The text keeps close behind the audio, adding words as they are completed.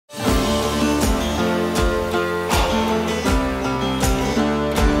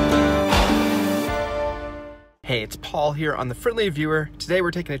Hey, it's Paul here on The Friendly Viewer. Today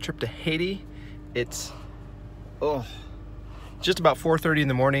we're taking a trip to Haiti. It's just about 4:30 in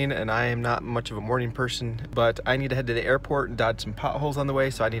the morning and I am not much of a morning person, but I need to head to the airport and dodge some potholes on the way,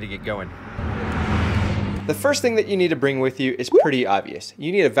 so I need to get going. The first thing that you need to bring with you is pretty obvious.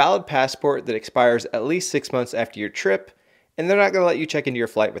 You need a valid passport that expires at least 6 months after your trip, and they're not going to let you check into your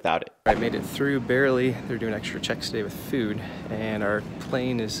flight without it. I made it through barely. They're doing extra checks today with food, and our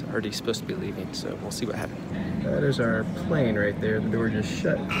plane is already supposed to be leaving, so we'll see what happens. That is our plane right there. The door just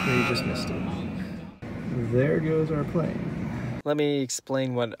shut. We just missed it. There goes our plane. Let me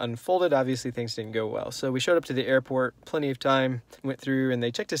explain what unfolded. Obviously things didn't go well. So we showed up to the airport, plenty of time, went through and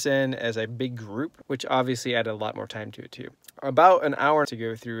they checked us in as a big group, which obviously added a lot more time to it too. About an hour to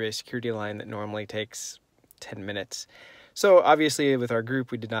go through a security line that normally takes 10 minutes. So obviously with our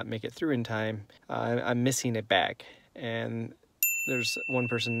group, we did not make it through in time. I'm missing a bag, and there's one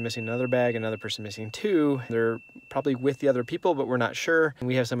person missing another bag, another person missing two. They're probably with the other people, but we're not sure. And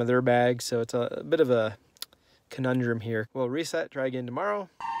we have some of their bags, so it's a bit of a conundrum here. We'll reset, try again tomorrow.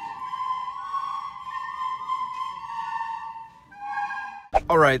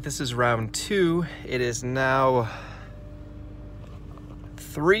 All right, this is round two. It is now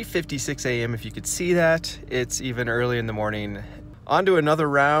 3:56 a.m. if you could see that. It's even early in the morning. On to another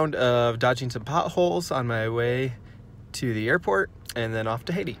round of dodging some potholes on my way to the airport and then off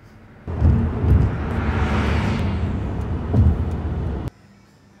to Haiti.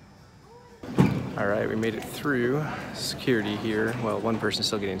 All right, we made it through security here. Well, one person's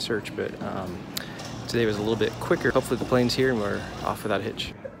still getting searched, but today was a little bit quicker. Hopefully the plane's here and we're off without a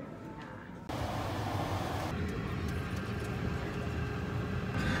hitch.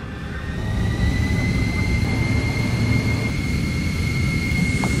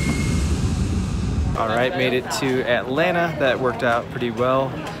 All right, made it to Atlanta. That worked out pretty well.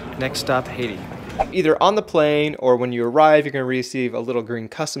 Next stop, Haiti. Either on the plane or when you arrive, you're going to receive a little green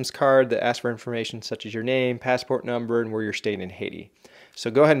customs card that asks for information such as your name, passport number, and where you're staying in Haiti.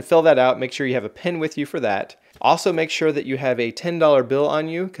 So go ahead and fill that out. Make sure you have a pen with you for that. Also make sure that you have a $10 bill on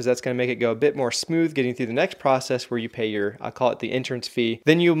you, because that's going to make it go a bit more smooth getting through the next process where you pay your, I'll call it the entrance fee.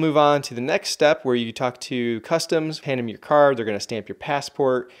 Then you'll move on to the next step where you talk to customs, hand them your card, they're going to stamp your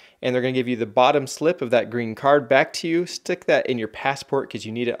passport, and they're going to give you the bottom slip of that green card back to you. Stick that in your passport because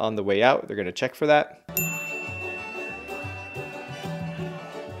you need it on the way out. They're going to check for that.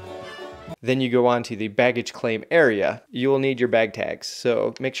 Then you go on to the baggage claim area. You will need your bag tags,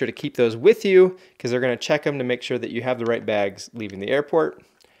 so make sure to keep those with you because they're going to check them to make sure that you have the right bags leaving the airport.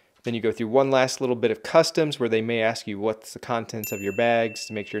 Then you go through one last little bit of customs where they may ask you what's the contents of your bags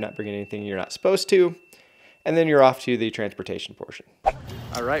to make sure you're not bringing anything you're not supposed to. And then you're off to the transportation portion.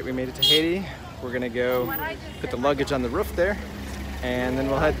 All right, we made it to Haiti. We're going to go put the luggage on the roof there, and then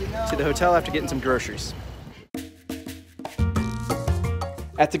we'll head to the hotel after getting some groceries.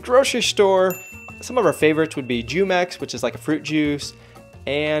 At the grocery store, some of our favorites would be Jumex, which is like a fruit juice,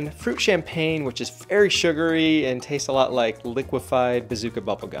 and fruit champagne, which is very sugary and tastes a lot like liquefied bazooka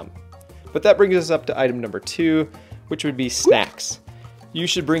bubblegum. But that brings us up to item number 2, which would be snacks. You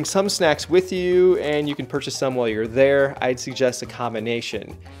should bring some snacks with you, and you can purchase some while you're there. I'd suggest a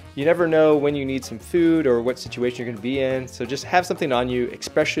combination. You never know when you need some food or what situation you're going to be in, so just have something on you,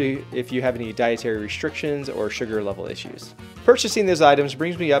 especially if you have any dietary restrictions or sugar level issues. Purchasing those items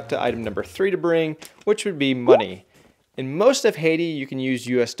brings me up to item number 3 to bring, which would be money. In most of Haiti, you can use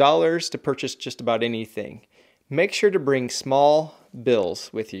US dollars to purchase just about anything. Make sure to bring small bills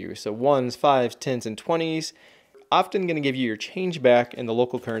with you, so 1s, 5s, 10s, and 20s. Often going to give you your change back in the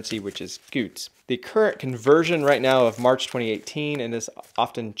local currency, which is Gourdes. The current conversion right now of March 2018, and this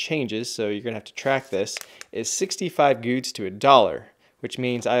often changes, so you're going to have to track this, is 65 Gourdes to $1, which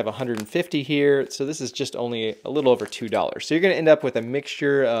means I have 150 here, so this is just only a little over $2. So you're going to end up with a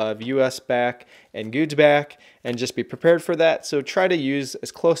mixture of US back and Gourdes back, and just be prepared for that. So try to use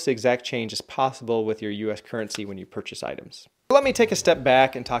as close to exact change as possible with your US currency when you purchase items. Let me take a step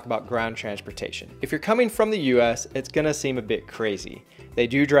back and talk about ground transportation. If you're coming from the US, it's gonna seem a bit crazy. They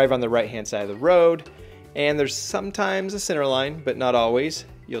do drive on the right-hand side of the road, and there's sometimes a center line, but not always.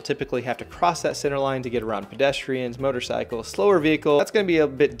 You'll typically have to cross that center line to get around pedestrians, motorcycles, slower vehicles. That's gonna be a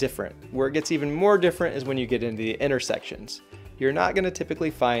bit different. Where it gets even more different is when you get into the intersections. You're not gonna typically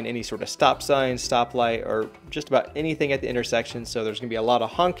find any sort of stop sign, stoplight, or just about anything at the intersection, so there's gonna be a lot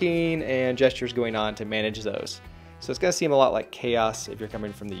of honking and gestures going on to manage those. So it's going to seem a lot like chaos if you're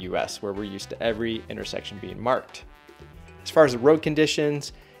coming from the US, where we're used to every intersection being marked. As far as the road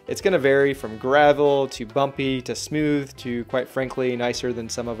conditions, it's going to vary from gravel to bumpy to smooth to, quite frankly, nicer than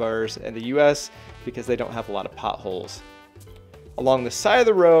some of ours in the US because they don't have a lot of potholes. Along the side of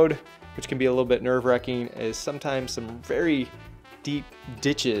the road, which can be a little bit nerve-wracking, is sometimes some very deep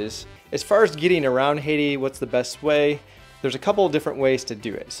ditches. As far as getting around Haiti, what's the best way? There's a couple of different ways to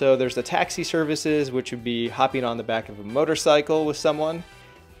do it. So there's the taxi services, which would be hopping on the back of a motorcycle with someone.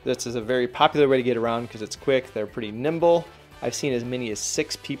 This is a very popular way to get around because it's quick, they're pretty nimble. I've seen as many as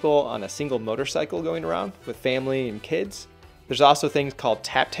 6 people on a single motorcycle going around with family and kids. There's also things called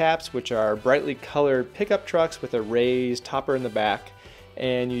tap-taps, which are brightly colored pickup trucks with a raised topper in the back.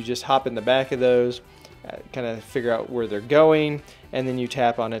 And you just hop in the back of those, kind of figure out where they're going, and then you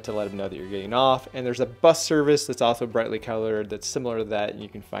tap on it to let them know that you're getting off. And there's a bus service that's also brightly colored that's similar to that, and you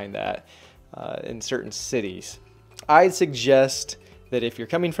can find that in certain cities. I'd suggest that if you're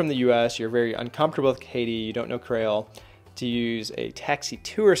coming from the US, you're very uncomfortable with Haiti, you don't know Creole, to use a taxi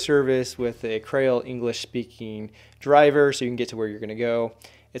tour service with a Creole English speaking driver so you can get to where you're going to go.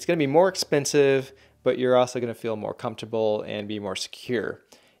 It's going to be more expensive, but you're also going to feel more comfortable and be more secure.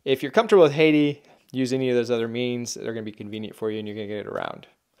 If you're comfortable with Haiti, use any of those other means that are going to be convenient for you and you're going to get around.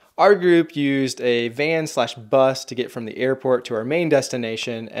 Our group used a van/bus to get from the airport to our main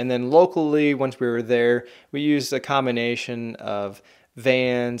destination, and then locally, once we were there, we used a combination of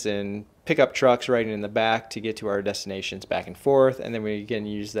vans and pickup trucks riding in the back to get to our destinations back and forth, and then we again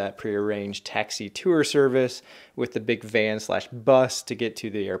use that prearranged taxi tour service with the big van/bus to get to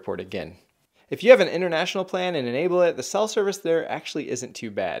the airport again. If you have an international plan and enable it, the cell service there actually isn't too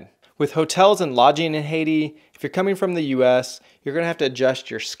bad. With hotels and lodging in Haiti, if you're coming from the US, you're going to have to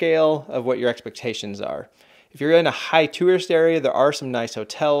adjust your scale of what your expectations are. If you're in a high tourist area, there are some nice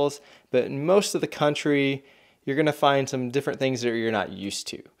hotels, but in most of the country, you're going to find some different things that you're not used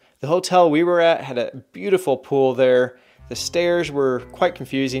to. The hotel we were at had a beautiful pool there. The stairs were quite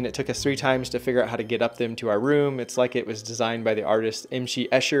confusing. It took us 3 times to figure out how to get up them to our room. It's like it was designed by the artist M.C.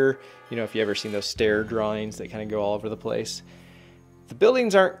 Escher. You know, if you've ever seen those stair drawings that kind of go all over the place. The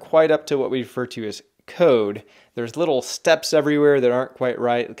buildings aren't quite up to what we refer to as code. There's little steps everywhere that aren't quite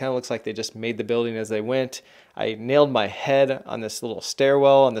right. It kind of looks like they just made the building as they went. I nailed my head on this little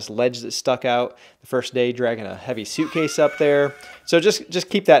stairwell on this ledge that stuck out the first day dragging a heavy suitcase up there. So just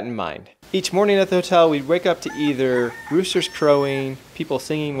keep that in mind. Each morning at the hotel, we'd wake up to either roosters crowing, people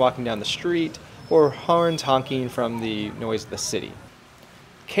singing walking down the street, or horns honking from the noise of the city.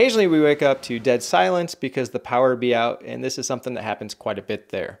 Occasionally we wake up to dead silence because the power would be out, and this is something that happens quite a bit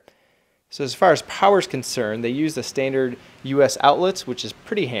there. So as far as power is concerned, they use the standard US outlets, which is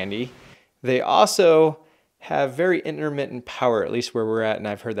pretty handy. They also have very intermittent power, at least where we're at, and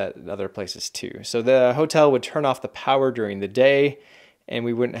I've heard that in other places too. So the hotel would turn off the power during the day, and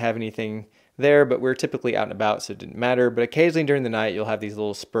we wouldn't have anything there, but we're typically out and about, so it didn't matter. But occasionally during the night, you'll have these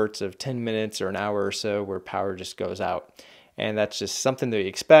little spurts of 10 minutes or an hour or so where power just goes out. And that's just something that you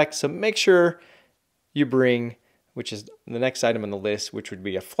expect. So make sure you bring, which is the next item on the list, which would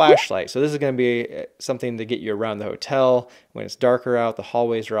be a flashlight. So this is going to be something to get you around the hotel. When it's darker out, the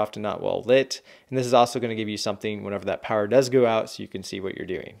hallways are often not well lit. And this is also going to give you something whenever that power does go out so you can see what you're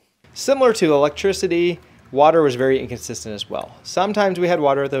doing. Similar to electricity, water was very inconsistent as well. Sometimes we had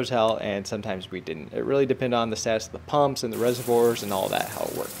water at the hotel and sometimes we didn't. It really depended on the status of the pumps and the reservoirs and all that, how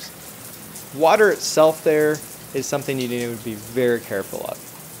it works. Water itself there is something you need to be very careful of.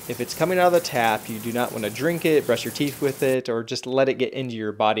 If it's coming out of the tap, you do not want to drink it, brush your teeth with it, or just let it get into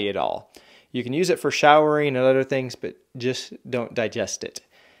your body at all. You can use it for showering and other things, but just don't digest it.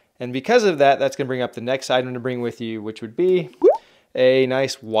 And because of that, that's going to bring up the next item to bring with you, which would be a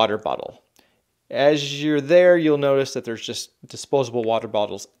nice water bottle. As you're there, you'll notice that there's just disposable water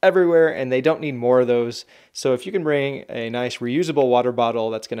bottles everywhere, and they don't need more of those. So if you can bring a nice reusable water bottle,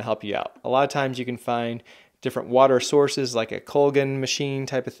 that's going to help you out. A lot of times you can find different water sources like a Colgan machine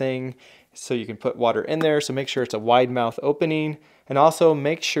type of thing, so you can put water in there. So make sure it's a wide mouth opening, and also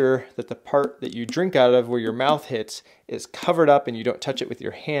make sure that the part that you drink out of where your mouth hits is covered up and you don't touch it with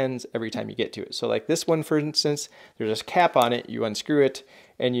your hands every time you get to it. So like this one, for instance, there's a cap on it, you unscrew it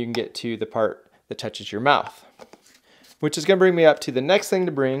and you can get to the part that touches your mouth. Which is going to bring me up to the next thing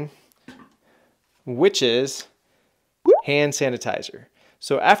to bring, which is hand sanitizer.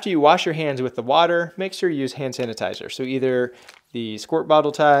 So after you wash your hands with the water, make sure you use hand sanitizer. So either the squirt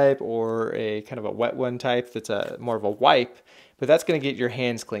bottle type or a kind of a wet one type that's more of a wipe, but that's going to get your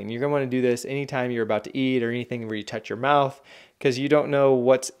hands clean. You're going to want to do this anytime you're about to eat or anything where you touch your mouth, because you don't know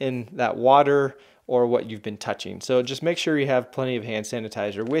what's in that water or what you've been touching. So just make sure you have plenty of hand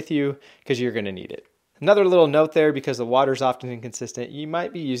sanitizer with you because you're going to need it. Another little note there, because the water is often inconsistent, you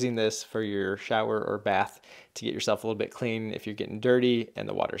might be using this for your shower or bath to get yourself a little bit clean if you're getting dirty and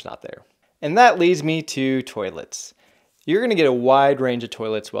the water's not there. And that leads me to toilets. You're going to get a wide range of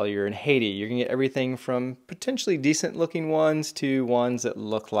toilets while you're in Haiti. You're going to get everything from potentially decent looking ones to ones that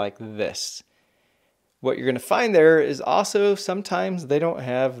look like this. What you're going to find there is also sometimes they don't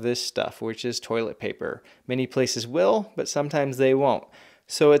have this stuff, which is toilet paper. Many places will, but sometimes they won't.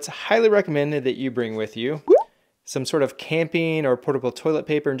 So it's highly recommended that you bring with you some sort of camping or portable toilet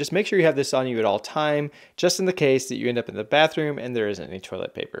paper, and just make sure you have this on you at all time, just in the case that you end up in the bathroom and there isn't any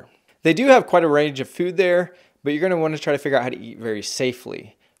toilet paper. They do have quite a range of food there, but you're going to want to try to figure out how to eat very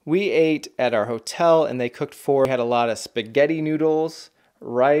safely. We ate at our hotel and they cooked we had a lot of spaghetti noodles,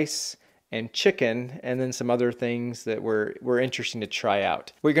 rice, and chicken, and then some other things that were interesting to try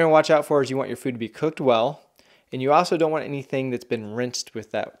out. What you're going to watch out for is you want your food to be cooked well, and you also don't want anything that's been rinsed with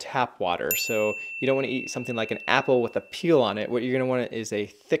that tap water. So you don't want to eat something like an apple with a peel on it. What you're going to want is a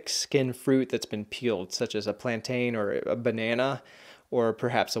thick skinned fruit that's been peeled, such as a plantain or a banana, or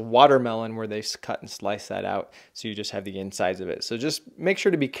perhaps a watermelon where they cut and slice that out so you just have the insides of it. So just make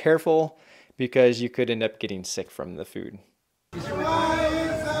sure to be careful because you could end up getting sick from the food.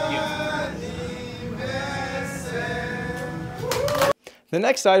 The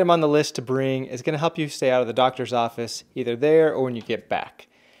next item on the list to bring is going to help you stay out of the doctor's office either there or when you get back.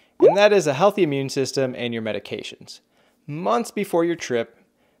 And that is a healthy immune system and your medications. Months before your trip,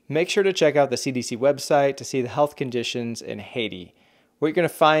 make sure to check out the CDC website to see the health conditions in Haiti. What you're going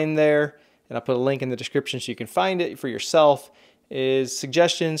to find there, and I'll put a link in the description so you can find it for yourself, is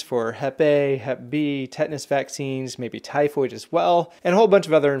suggestions for Hep A, Hep B, tetanus vaccines, maybe typhoid as well, and a whole bunch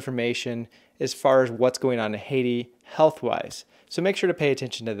of other information as far as what's going on in Haiti health-wise. So make sure to pay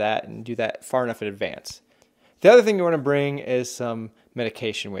attention to that and do that far enough in advance. The other thing you want to bring is some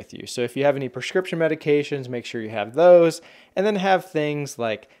medication with you. So if you have any prescription medications, make sure you have those, and then have things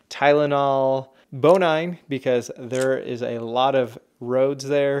like Tylenol, Bonine, because there is a lot of roads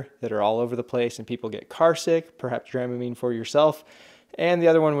there that are all over the place and people get car sick, perhaps Dramamine for yourself. And the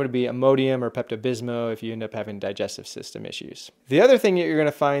other one would be Imodium or Pepto-Bismol if you end up having digestive system issues. The other thing that you're going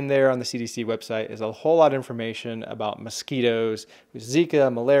to find there on the CDC website is a whole lot of information about mosquitoes,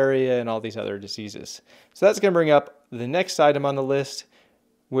 Zika, malaria, and all these other diseases. So that's going to bring up the next item on the list,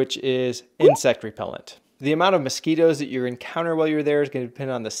 which is insect repellent. The amount of mosquitoes that you encounter while you're there is going to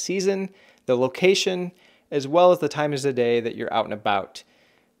depend on the season, the location, as well as the time of the day that you're out and about.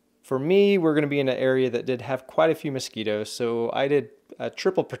 For me, we're going to be in an area that did have quite a few mosquitoes, so I did a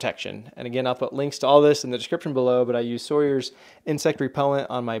triple protection. And again, I'll put links to all this in the description below, but I use Sawyer's insect repellent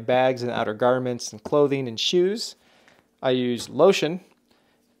on my bags and outer garments and clothing and shoes. I use lotion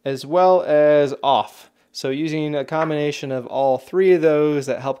as well as off. So using a combination of all three of those,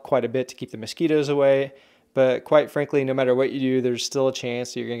 that help quite a bit to keep the mosquitoes away. But quite frankly, no matter what you do, there's still a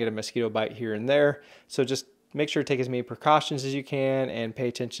chance that you're going to get a mosquito bite here and there. So just make sure to take as many precautions as you can and pay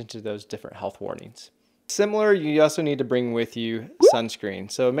attention to those different health warnings. Similar, you also need to bring with you sunscreen.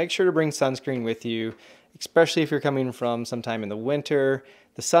 So make sure to bring sunscreen with you, especially if you're coming from sometime in the winter.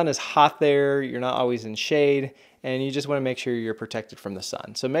 The sun is hot there, you're not always in shade, and you just want to make sure you're protected from the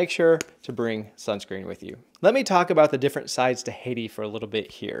sun. So make sure to bring sunscreen with you. Let me talk about the different sides to Haiti for a little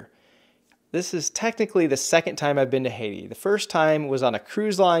bit here. This is technically the second time I've been to Haiti. The first time was on a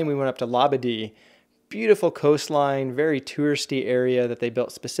cruise line. We went up to Labadie. Beautiful coastline, very touristy area that they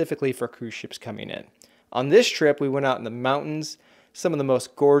built specifically for cruise ships coming in. On this trip, we went out in the mountains, some of the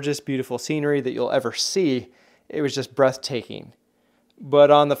most gorgeous, beautiful scenery that you'll ever see. It was just breathtaking.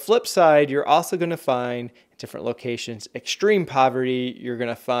 But on the flip side, you're also going to find at different locations extreme poverty. You're going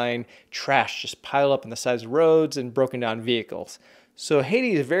to find trash just piled up on the sides of roads and broken down vehicles. So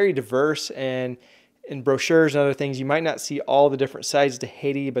Haiti is very diverse, and in brochures and other things, you might not see all the different sides to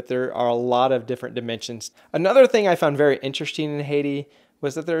Haiti, but there are a lot of different dimensions. Another thing I found very interesting in Haiti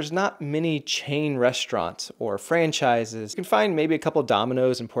was that there's not many chain restaurants or franchises. You can find maybe a couple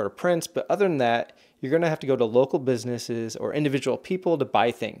Domino's in Port-au-Prince, but other than that, you're going to have to go to local businesses or individual people to buy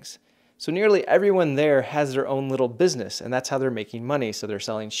things. So nearly everyone there has their own little business, and that's how they're making money. So they're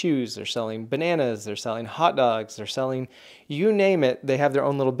selling shoes, they're selling bananas, they're selling hot dogs, they're selling, you name it, they have their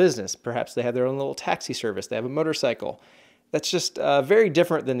own little business. Perhaps they have their own little taxi service, they have a motorcycle. That's just very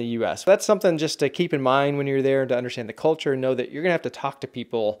different than the US. That's something just to keep in mind when you're there and to understand the culture and know that you're gonna have to talk to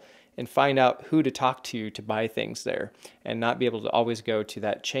people and find out who to talk to buy things there and not be able to always go to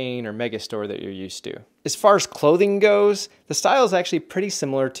that chain or mega store that you're used to. As far as clothing goes, the style is actually pretty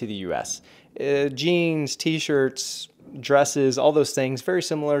similar to the US. Jeans, t-shirts, dresses, all those things, very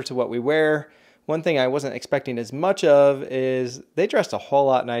similar to what we wear. One thing I wasn't expecting as much of is they dressed a whole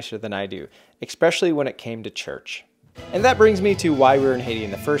lot nicer than I do, especially when it came to church. And that brings me to why we were in Haiti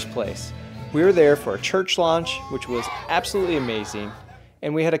in the first place. We were there for a church launch, which was absolutely amazing.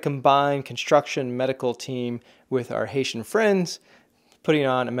 And we had a combined construction medical team with our Haitian friends, putting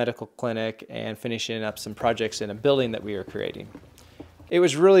on a medical clinic and finishing up some projects in a building that we were creating. It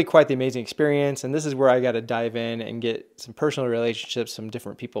was really quite the amazing experience, and this is where I got to dive in and get some personal relationships, some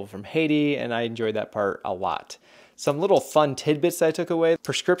different people from Haiti, and I enjoyed that part a lot. Some little fun tidbits that I took away.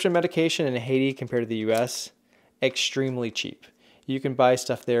 Prescription medication in Haiti compared to the US, extremely cheap. You can buy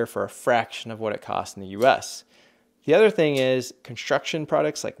stuff there for a fraction of what it costs in the US. The other thing is construction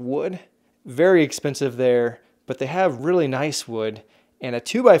products like wood, very expensive there, but they have really nice wood, and a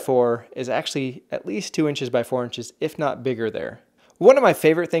 2x4 is actually at least 2 inches by 4 inches, if not bigger there. One of my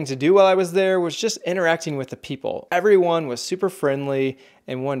favorite things to do while I was there was just interacting with the people. Everyone was super friendly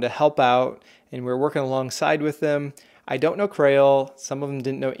and wanted to help out, and we were working alongside with them. I don't know Creole, some of them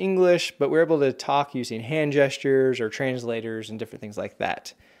didn't know English, but we were able to talk using hand gestures or translators and different things like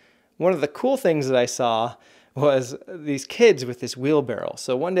that. One of the cool things that I saw was these kids with this wheelbarrow.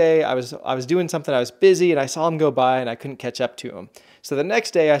 So one day I was doing something, I was busy, and I saw them go by and I couldn't catch up to them. So the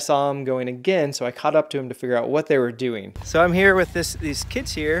next day I saw them going again, so I caught up to them to figure out what they were doing. So I'm here with these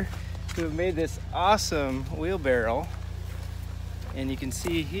kids here who have made this awesome wheelbarrow. And you can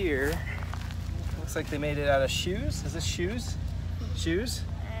see here, looks like they made it out of shoes. Is this shoes? Shoes?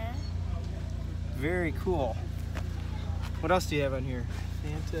 Very cool. What else do you have on here?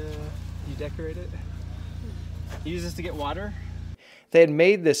 Santa, you decorate it? You use this to get water? They had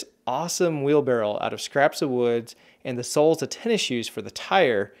made this awesome wheelbarrow out of scraps of woods and the soles of tennis shoes for the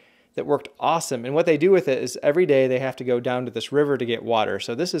tire that worked awesome. And what they do with it is every day they have to go down to this river to get water.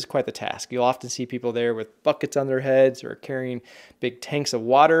 So this is quite the task. You'll often see people there with buckets on their heads or carrying big tanks of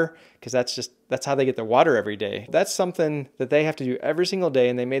water, because that's how they get their water every day. That's something that they have to do every single day,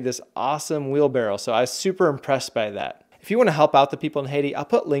 and they made this awesome wheelbarrow. So I was super impressed by that. If you want to help out the people in Haiti, I'll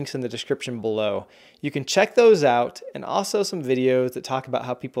put links in the description below. You can check those out, and also some videos that talk about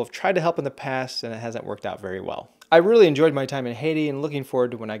how people have tried to help in the past and it hasn't worked out very well. I really enjoyed my time in Haiti and looking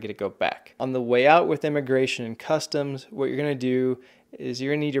forward to when I get to go back. On the way out with immigration and customs, what you're going to do is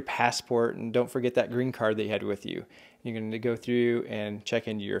you're going to need your passport, and don't forget that green card that you had with you. You're going to go through and check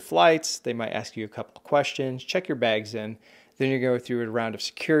into your flights. They might ask you a couple of questions, check your bags in. Then you're going to go through a round of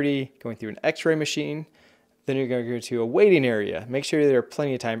security, going through an x-ray machine. Then you're going to go to a waiting area. Make sure there are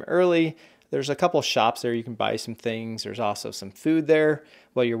plenty of time early. There's a couple shops there you can buy some things. There's also some food there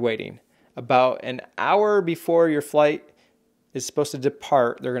while you're waiting. About an hour before your flight is supposed to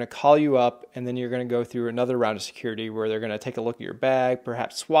depart, they're going to call you up, and then you're going to go through another round of security where they're going to take a look at your bag,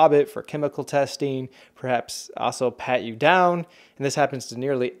 perhaps swab it for chemical testing, perhaps also pat you down. And this happens to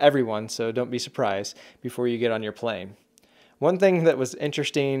nearly everyone, so don't be surprised before you get on your plane. One thing that was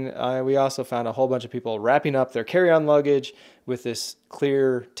interesting, we also found a whole bunch of people wrapping up their carry-on luggage with this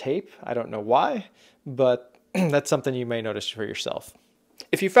clear tape. I don't know why, but that's something you may notice for yourself.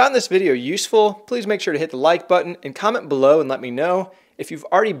 If you found this video useful, please make sure to hit the like button and comment below and let me know. If you've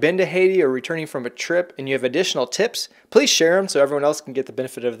already been to Haiti or returning from a trip and you have additional tips, please share them so everyone else can get the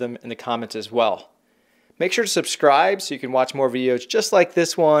benefit of them in the comments as well. Make sure to subscribe so you can watch more videos just like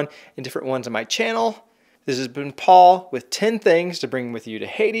this one and different ones on my channel. This has been Paul with 10 things to bring with you to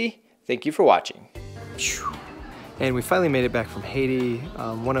Haiti. Thank you for watching. And we finally made it back from Haiti.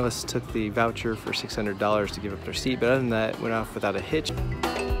 One of us took the voucher for $600 to give up their seat, but other than that, went off without a hitch.